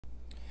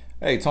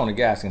Hey, Tony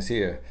Gaskins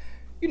here.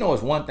 You know,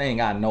 it's one thing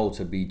I know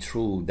to be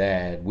true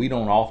that we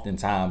don't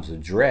oftentimes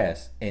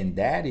address, and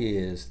that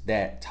is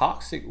that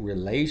toxic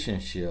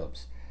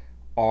relationships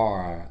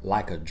are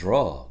like a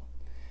drug.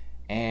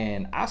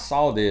 And I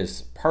saw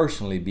this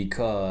personally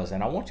because,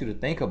 and I want you to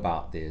think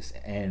about this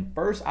and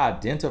first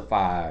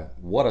identify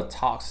what a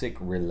toxic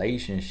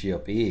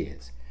relationship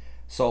is.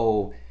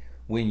 So,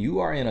 when you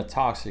are in a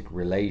toxic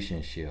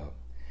relationship,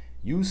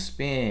 you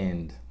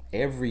spend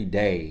every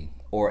day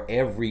or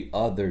every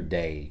other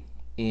day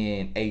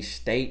in a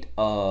state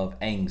of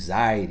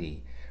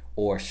anxiety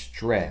or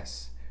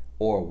stress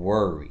or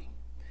worry.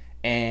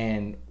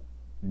 And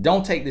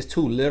don't take this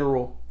too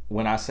literal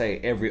when I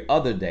say every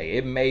other day.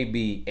 It may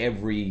be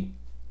every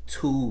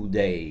 2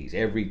 days,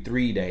 every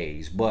 3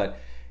 days, but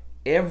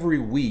every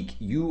week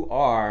you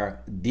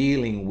are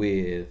dealing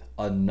with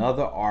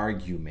another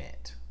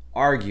argument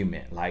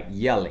like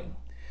yelling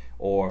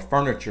or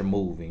furniture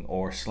moving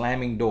or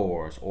slamming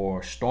doors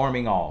or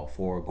storming off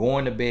or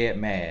going to bed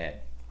mad.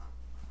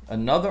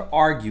 Another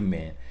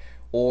argument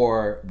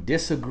or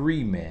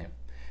disagreement,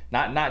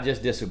 not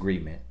just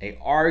disagreement, a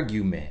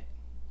argument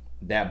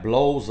that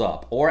blows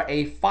up, or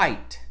a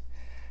fight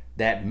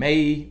that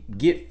may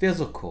get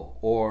physical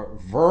or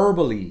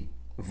verbally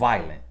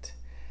violent.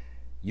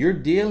 You're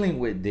dealing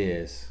with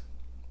this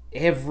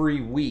every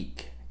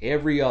week,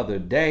 every other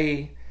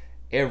day,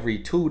 every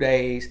 2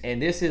 days,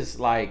 and this is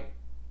like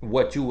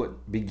what you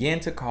would begin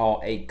to call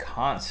a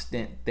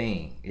constant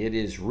thing. It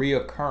is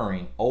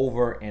reoccurring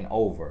over and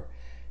over.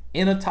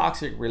 In a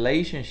toxic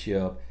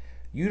relationship,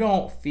 you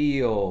don't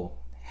feel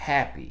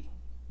happy.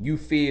 You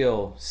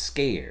feel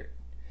scared.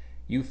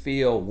 You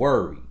feel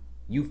worried.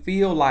 You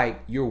feel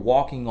like you're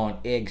walking on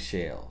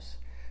eggshells.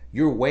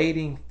 You're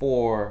waiting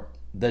for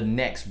the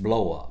next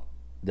blow up,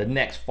 the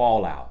next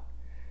fallout.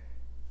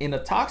 In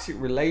a toxic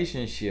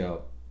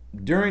relationship,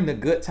 during the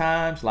good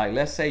times, like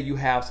let's say you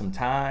have some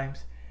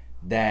times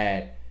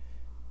that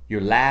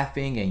you're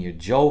laughing and you're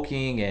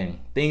joking and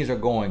things are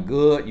going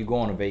good, you go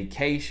on a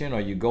vacation or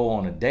you go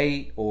on a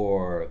date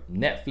or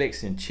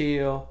Netflix and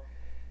chill,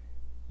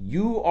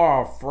 you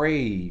are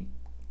afraid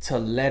to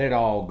let it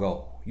all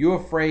go. You're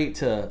afraid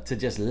to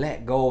just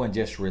let go and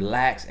just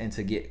relax and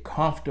to get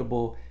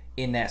comfortable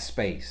in that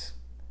space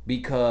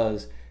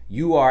because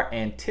you are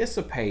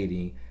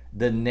anticipating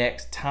the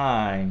next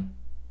time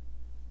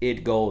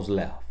it goes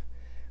left.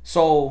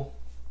 So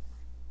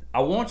I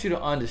want you to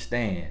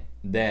understand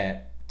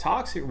that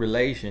toxic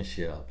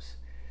relationships,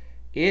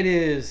 it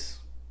is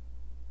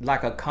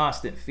like a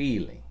constant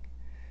feeling.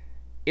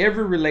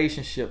 Every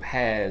relationship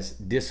has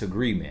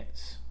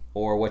disagreements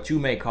or what you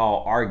may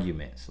call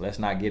arguments. Let's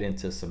not get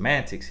into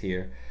semantics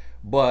here,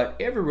 but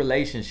every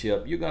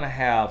relationship, you're going to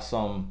have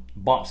some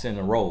bumps in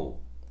the road.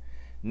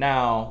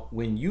 Now,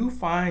 when you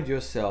find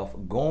yourself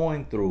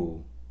going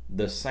through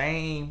the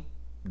same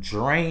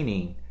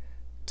draining,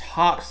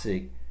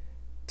 toxic,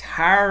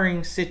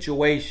 tiring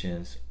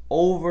situations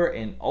over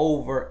and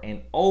over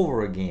and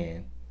over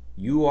again,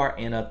 you are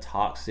in a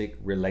toxic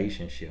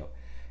relationship.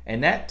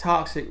 And that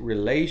toxic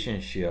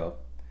relationship,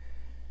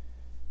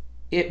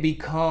 it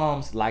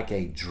becomes like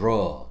a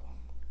drug.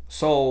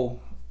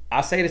 So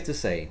I say this to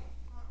say,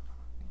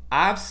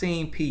 I've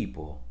seen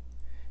people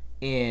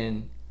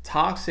in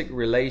toxic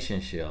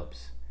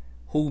relationships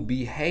who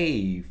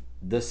behave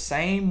the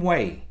same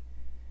way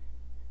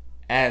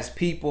as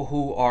people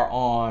who are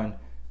on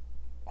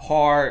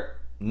hard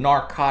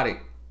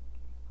narcotic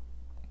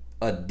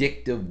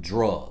addictive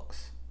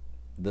drugs,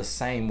 the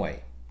same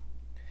way.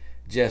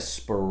 Just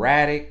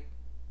sporadic,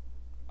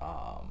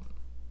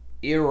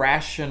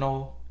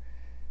 irrational,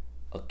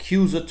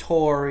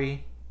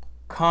 accusatory,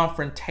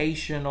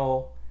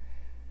 confrontational,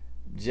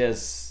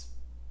 just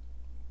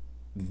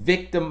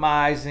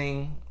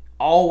victimizing,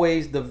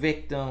 always the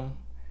victim,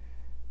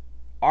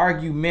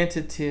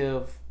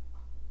 argumentative,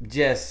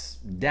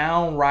 just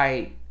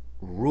downright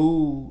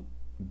rude,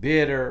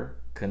 bitter,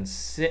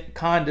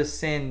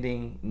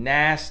 condescending,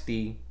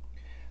 nasty.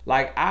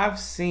 Like I've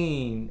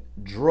seen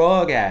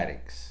drug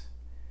addicts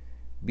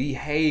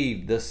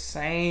behave the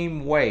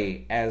same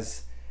way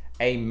as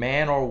a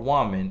man or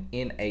woman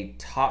in a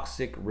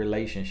toxic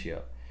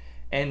relationship.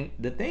 And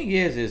the thing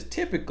is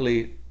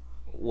typically,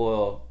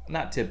 well,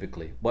 not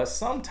typically, but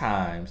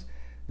sometimes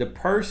the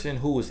person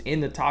who is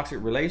in the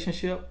toxic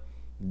relationship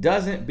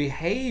doesn't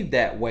behave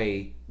that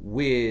way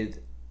with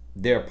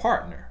their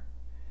partner.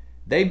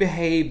 They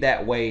behave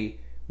that way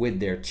with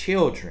their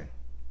children,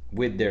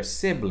 with their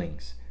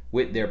siblings,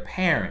 with their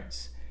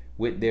parents,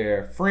 with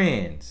their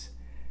friends,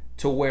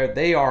 to where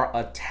they are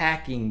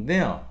attacking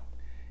them.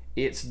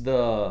 It's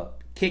the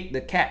kick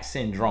the cat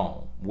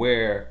syndrome,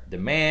 where the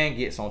man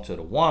gets onto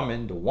the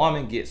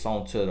woman gets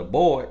onto the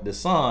boy, the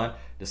son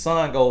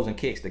goes and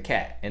kicks the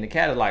cat. And the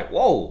cat is like,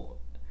 whoa,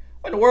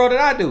 what in the world did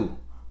I do?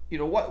 You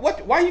know,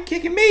 why are you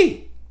kicking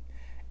me?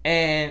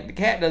 And the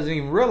cat doesn't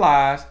even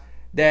realize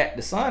that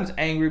the son's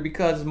angry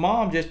because his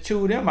mom just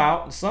chewed him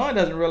out. The son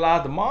doesn't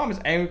realize the mom is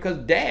angry because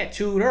dad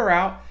chewed her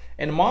out.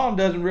 And the mom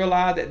doesn't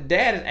realize that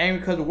dad is angry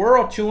because the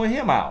world chewing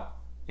him out.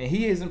 and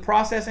he isn't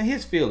processing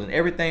his feelings.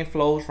 Everything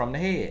flows from the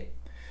head.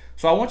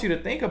 So I want you to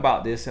think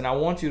about this, and I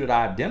want you to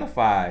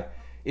identify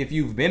if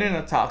you've been in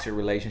a toxic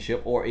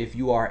relationship or if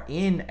you are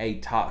in a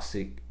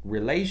toxic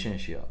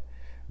relationship.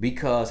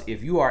 Because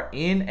if you are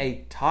in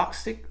a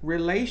toxic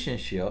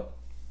relationship,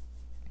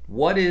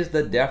 what is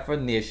the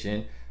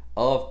definition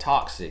of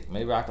toxic?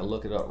 Maybe I can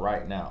look it up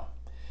right now.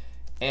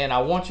 And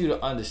I want you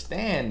to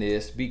understand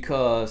this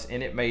because,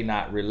 and it may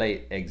not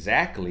relate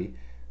exactly,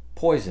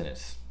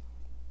 poisonous.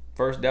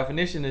 First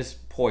definition is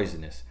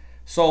poisonous.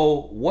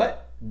 So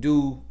what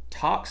do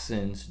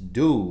toxins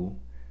do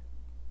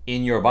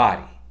in your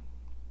body?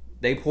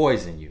 They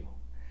poison you.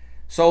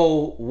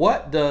 So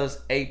what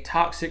does a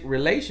toxic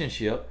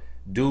relationship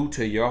do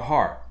to your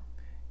heart?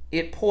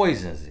 It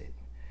poisons it.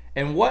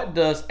 And what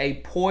does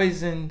a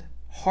poisoned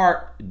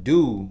heart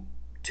do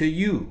to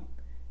you?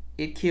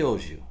 It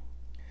kills you.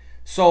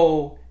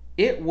 So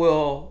it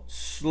will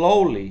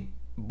slowly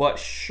but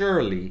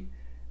surely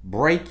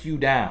break you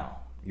down.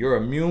 Your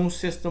immune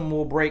system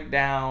will break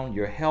down.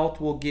 Your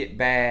health will get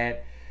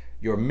bad.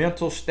 Your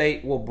mental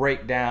state will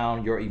break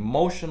down. Your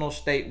emotional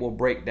state will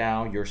break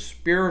down. Your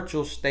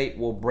spiritual state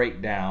will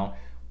break down.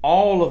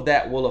 All of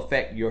that will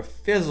affect your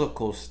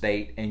physical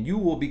state, and you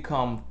will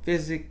become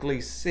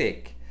physically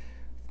sick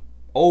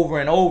over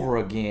and over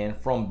again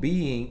from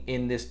being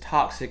in this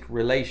toxic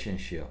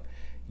relationship.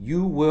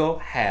 You will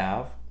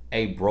have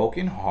a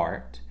broken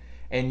heart,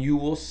 and you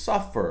will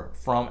suffer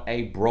from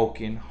a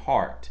broken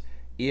heart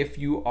if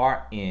you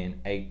are in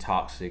a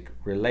toxic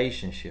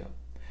relationship.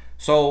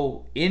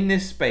 So in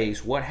this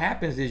space, what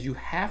happens is you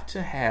have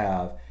to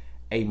have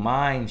a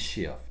mind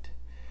shift.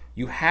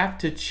 You have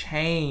to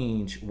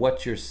change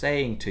what you're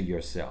saying to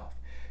yourself.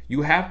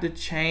 You have to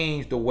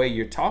change the way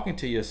you're talking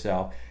to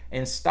yourself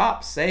and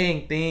stop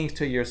saying things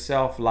to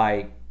yourself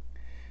like,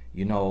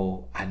 you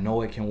know, I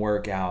know it can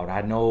work out.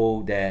 I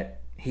know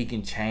that he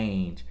can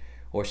change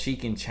or she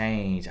can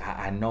change.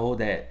 I know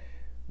that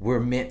we're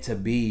meant to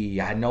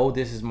be. I know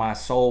this is my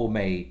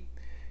soulmate.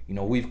 You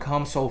know, we've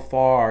come so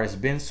far. It's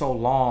been so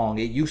long.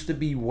 It used to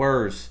be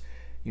worse.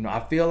 You know, I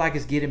feel like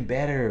it's getting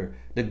better.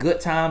 The good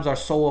times are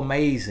so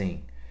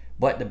amazing,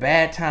 but the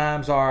bad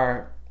times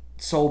are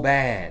so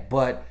bad.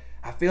 But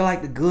I feel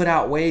like the good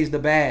outweighs the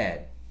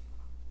bad.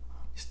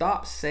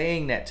 Stop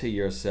saying that to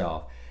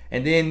yourself.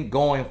 And then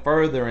going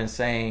further and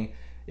saying,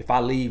 if I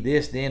leave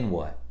this, then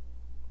what?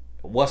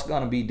 What's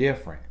going to be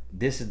different?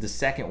 This is the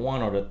second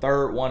one or the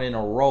third one in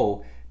a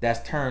row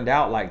that's turned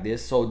out like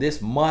this. So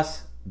this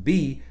must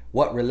be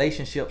what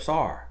relationships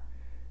are.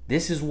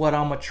 This is what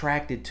I'm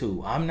attracted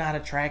to. I'm not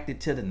attracted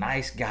to the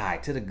nice guy,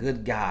 to the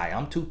good guy.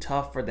 I'm too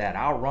tough for that.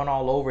 I'll run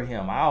all over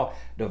him. I'll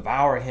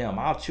devour him.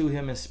 I'll chew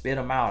him and spit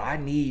him out. I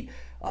need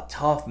a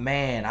tough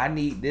man. I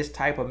need this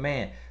type of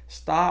man.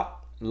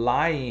 Stop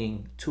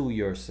lying to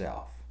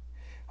yourself.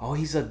 Oh,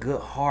 he's a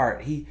good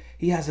heart. He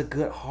has a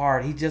good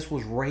heart. He just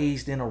was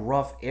raised in a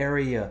rough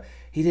area.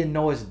 He didn't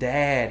know his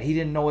dad. He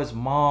didn't know his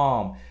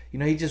mom. You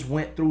know, he just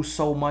went through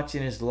so much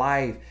in his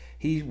life.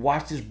 He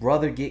watched his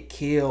brother get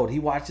killed. He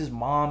watched his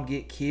mom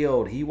get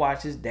killed. He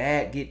watched his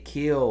dad get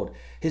killed.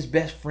 His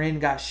best friend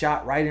got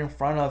shot right in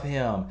front of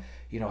him.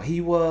 You know, he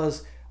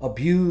was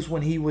abused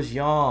when he was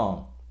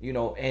young. You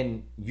know,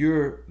 and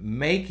you're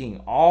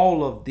making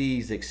all of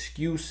these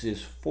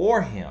excuses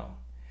for him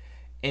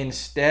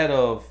instead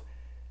of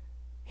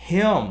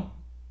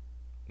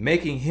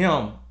making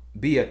him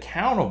be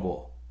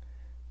accountable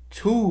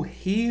to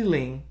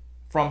healing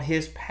from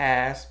his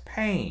past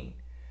pain.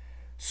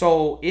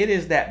 So it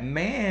is that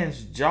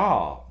man's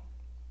job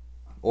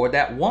or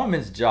that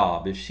woman's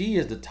job, if she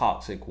is the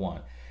toxic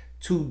one,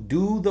 to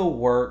do the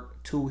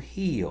work to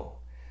heal,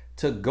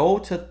 to go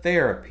to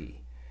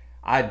therapy,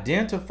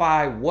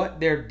 identify what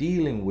they're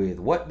dealing with,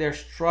 what they're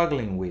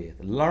struggling with,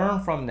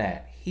 learn from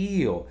that,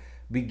 heal,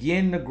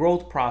 begin the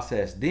growth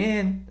process,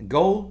 then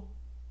go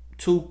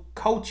to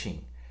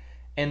coaching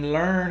and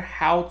learn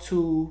how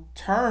to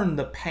turn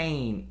the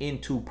pain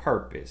into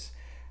purpose,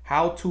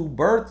 how to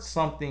birth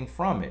something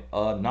from it,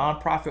 a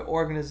nonprofit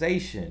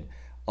organization,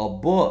 a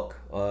book,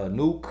 a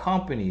new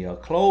company, a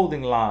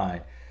clothing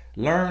line.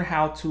 Learn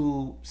how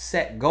to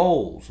set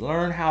goals,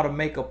 learn how to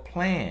make a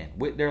plan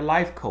with their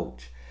life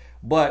coach.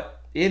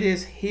 But it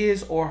is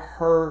his or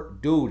her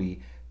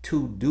duty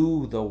to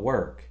do the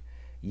work.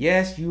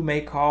 Yes, you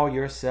may call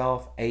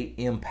yourself an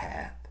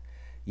empath.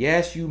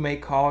 Yes, you may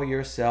call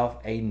yourself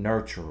a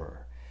nurturer.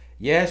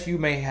 Yes, you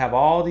may have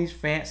all these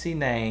fancy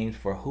names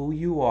for who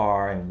you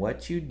are and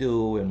what you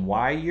do and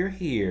why you're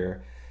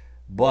here,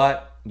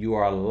 but you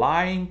are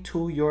lying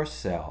to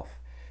yourself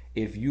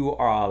if you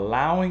are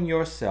allowing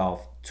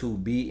yourself to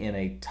be in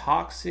a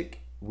toxic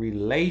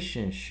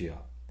relationship,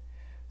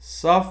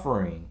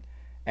 suffering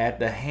at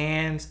the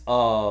hands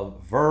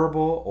of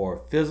verbal or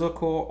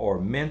physical or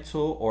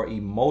mental or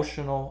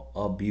emotional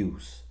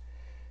abuse.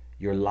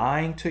 You're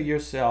lying to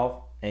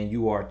yourself and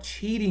you are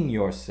cheating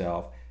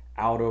yourself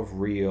out of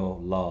real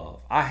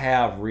love. I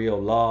have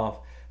real love,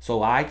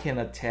 so I can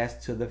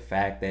attest to the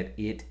fact that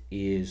it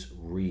is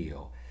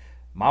real.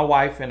 My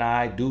wife and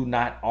I do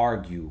not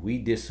argue. We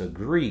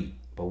disagree,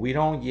 but we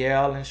don't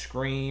yell and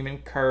scream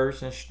and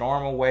curse and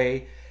storm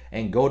away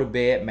and go to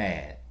bed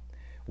mad.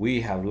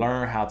 We have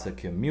learned how to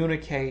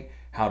communicate,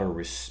 how to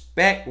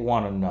respect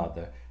one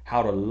another,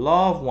 how to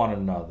love one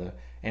another,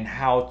 and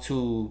how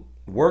to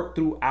work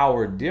through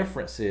our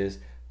differences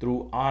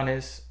through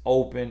honest,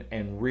 open,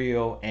 and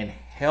real and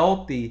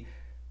healthy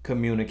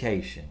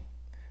communication.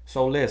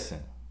 So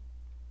listen,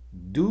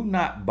 do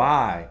not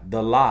buy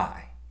the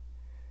lie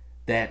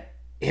that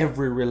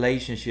every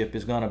relationship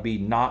is going to be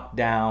knocked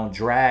down,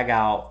 drag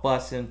out,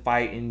 fussing,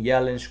 fighting,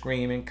 yelling,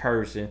 screaming,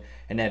 cursing,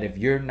 and that if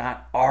you're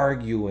not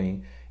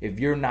arguing, if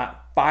you're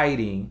not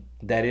fighting,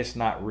 that it's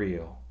not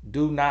real.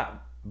 Do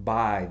not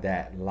buy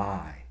that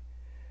lie.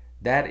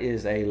 That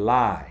is a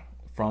lie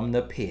from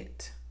the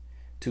pit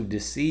to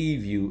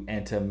deceive you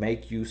and to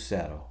make you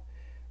settle.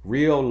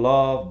 Real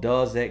love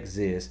does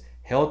exist.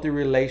 Healthy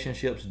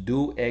relationships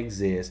do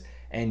exist,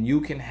 and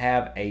you can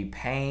have a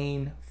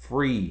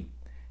pain-free,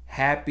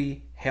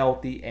 happy,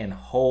 healthy, and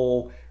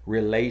whole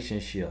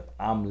relationship.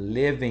 I'm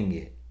living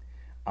it.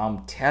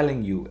 I'm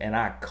telling you, and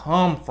I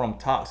come from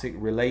toxic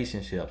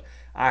relationships.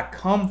 I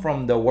come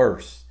from the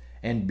worst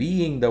and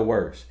being the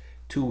worst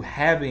to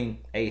having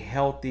a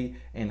healthy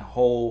and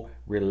whole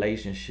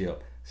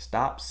relationship.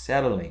 Stop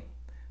settling.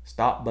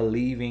 Stop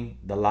believing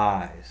the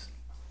lies.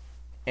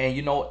 And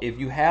you know, if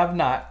you have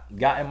not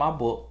gotten my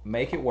book,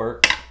 Make It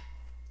Work,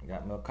 I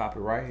got my copy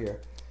right here.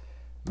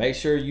 Make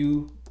sure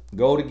you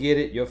go to get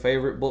it, your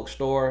favorite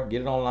bookstore.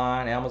 Get it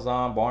online,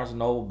 Amazon, Barnes &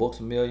 Noble, Books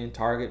A Million,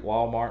 Target,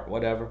 Walmart,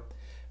 whatever.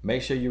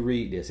 Make sure you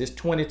read this. It's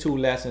 22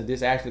 lessons.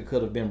 This actually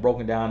could have been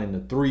broken down into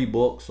 3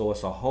 books, so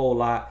it's a whole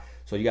lot.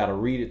 So you got to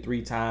read it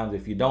 3 times.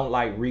 If you don't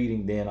like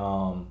reading, then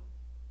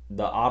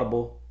the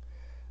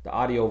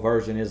audio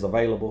version is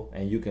available,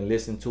 and you can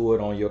listen to it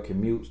on your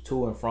commutes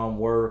to and from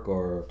work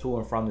or to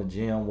and from the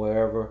gym,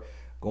 wherever,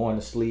 going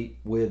to sleep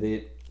with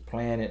it,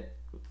 playing it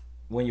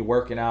when you're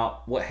working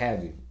out, what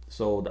have you.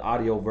 So the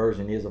audio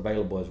version is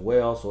available as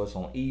well. So it's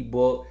on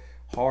ebook,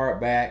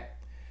 hardback.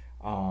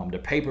 The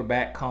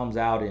paperback comes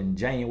out in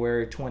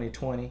January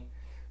 2020.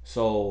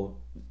 So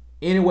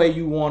any way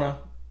you want to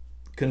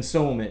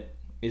consume it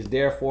is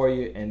there for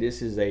you. And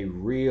this is a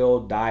real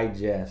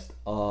digest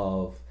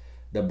of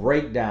the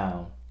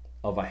breakdown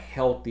of a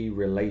healthy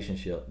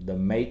relationship, the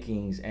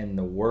makings and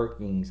the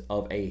workings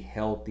of a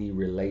healthy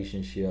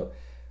relationship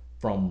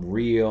from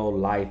real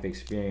life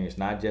experience,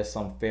 not just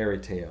some fairy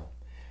tale.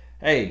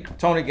 Hey,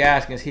 Tony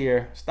Gaskins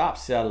here. Stop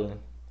settling.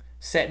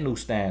 Set new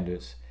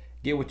standards.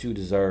 Get what you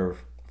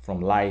deserve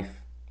from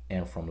life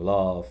and from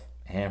love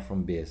and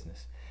from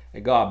business.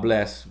 Hey, God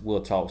bless.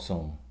 We'll talk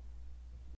soon.